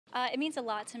It means a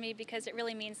lot to me because it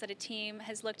really means that a team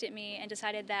has looked at me and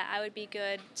decided that I would be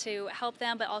good to help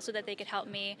them, but also that they could help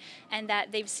me, and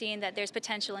that they've seen that there's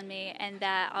potential in me and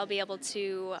that I'll be able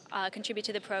to contribute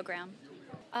to the program.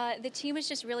 The team was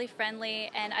just really friendly,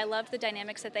 and I loved the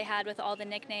dynamics that they had with all the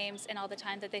nicknames and all the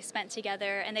time that they spent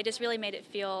together, and they just really made it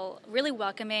feel really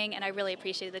welcoming, and I really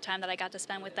appreciated the time that I got to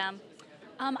spend with them.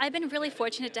 I've been really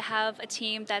fortunate to have a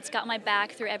team that's got my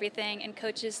back through everything and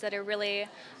coaches that are really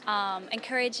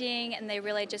encouraging, and they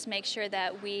really just make sure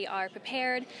that we are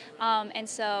prepared. And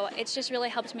so it's just really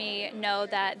helped me know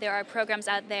that there are programs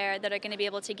out there that are going to be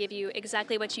able to give you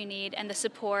exactly what you need and the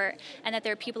support, and that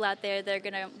there are people out there that are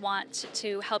going to want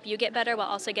to help you get better while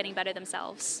also getting better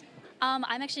themselves.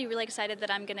 I'm actually really excited that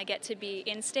I'm going to get to be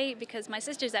in state because my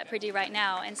sister's at Purdue right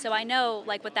now, and so I know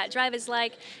like what that drive is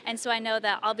like, and so I know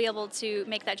that I'll be able to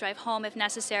make that drive home if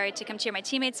necessary to come cheer my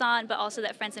teammates on, but also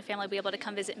that friends and family will be able to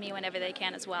come visit me whenever they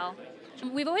can as well.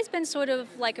 We've always been sort of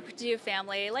like a Purdue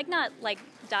family, like not like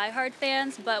diehard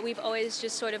fans, but we've always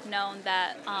just sort of known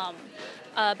that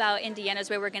about Indiana's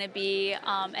where we're going to be,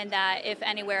 and that if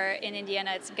anywhere in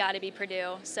Indiana, it's got to be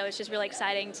Purdue. So it's just really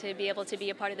exciting to be able to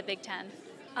be a part of the Big Ten.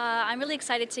 I'm really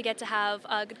excited to get to have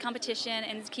a good competition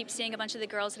and keep seeing a bunch of the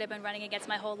girls that I've been running against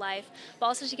my whole life, but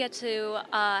also to get to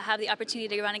have the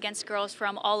opportunity to run against girls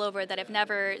from all over that I've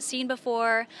never seen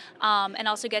before, and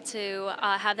also get to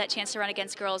have that chance to run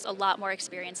against girls a lot more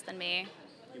experienced than me.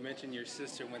 You mentioned your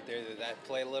sister went there. Did that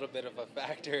play a little bit of a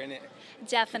factor in it?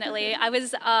 Definitely. I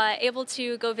was able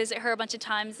to go visit her a bunch of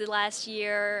times the last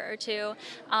year or two,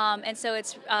 and so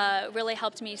it's really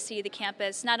helped me see the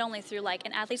campus not only through like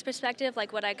an athlete's perspective,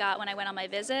 like what I got when I went on my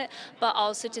visit, but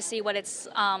also to see what it's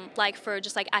like for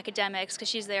just like academics, because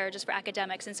she's there just for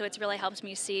academics, and so it's really helped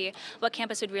me see what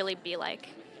campus would really be like.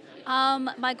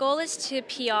 My goal is to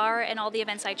PR in all the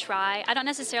events I try. I don't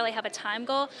necessarily have a time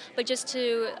goal, but just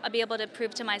to be able to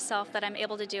prove to myself that I'm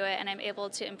able to do it and I'm able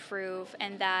to improve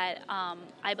and that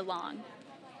I belong.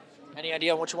 Any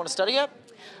idea on what you want to study yet?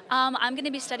 I'm going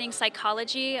to be studying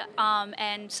psychology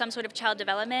and some sort of child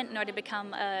development in order to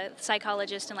become a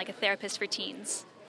psychologist and like a therapist for teens.